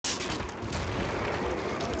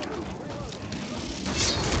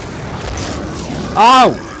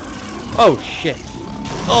Ow! Oh shit!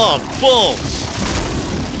 Oh, balls!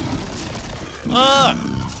 Ah!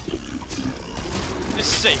 It's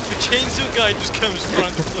safe. The chainsaw guy just comes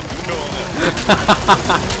around the flipping corner.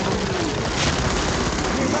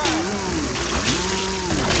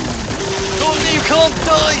 Tony, you can't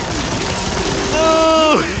die!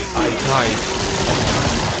 No! I died.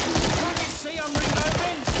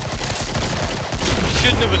 You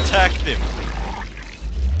shouldn't have attacked him.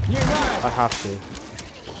 I have to.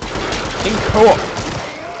 In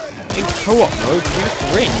co-op mode, you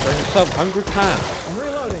win for yourself £100. I'm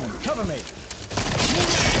reloading. Cover me.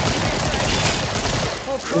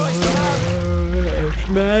 Oh Christ! It's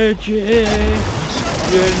magic,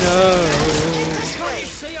 you know.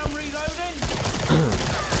 See, I'm reloading.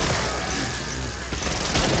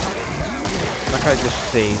 Like I just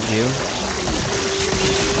saved you.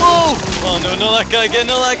 Whoa! Oh no, not that guy again,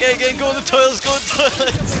 not that guy again. Go in the toilets, go in the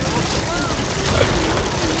toilets!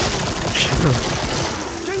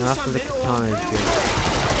 After the katana is good.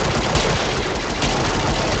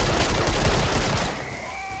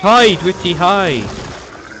 Hide, Witty, hide!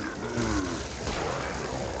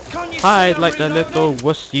 Hide like the little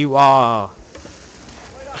wuss you are!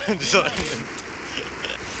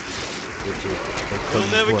 You'll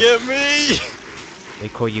never get me! They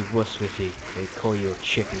call you wuss, Witty. They call you a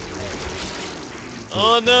chicken.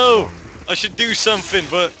 Oh no! I should do something,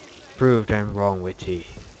 but... Prove them wrong, Witty.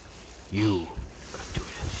 You can do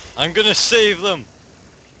this. I'm gonna save them!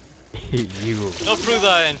 You. Not through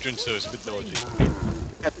that entrance, so it's a bit dodgy.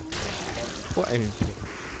 What energy?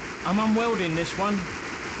 I'm unwelding this one.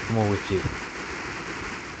 Come on, Witty.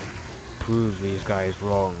 Prove these guys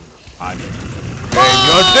wrong. I did.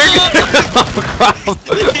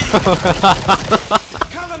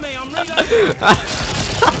 Cover me, I'm reloading.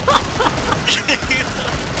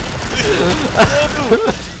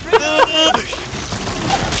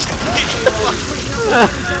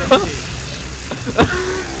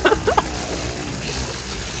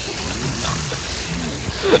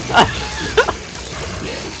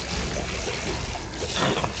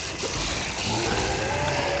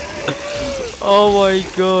 Oh my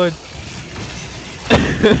god.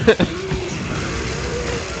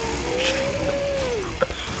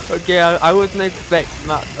 Okay, I wasn't expecting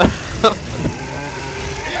that.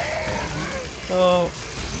 Oh.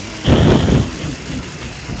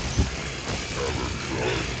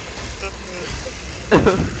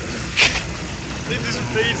 They just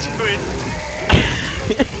rage quit.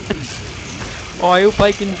 Oh, I hope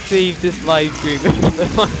I can save this live stream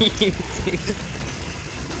on YouTube.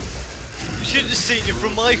 You should have seen it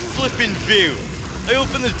from my flipping view. I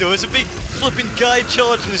opened the door, there's a big flipping guy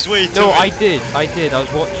charging his way to No, me. I did. I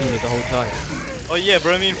was watching it the whole time. Oh yeah,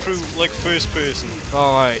 but I mean through, like, first person.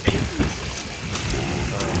 Alright.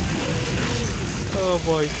 Oh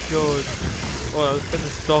my god. Well, I was gonna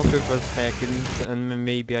stop it for a second, and then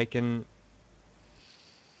maybe I can...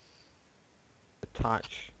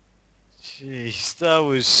 attach. Jeez, that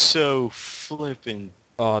was so flipping...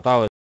 Oh, that was...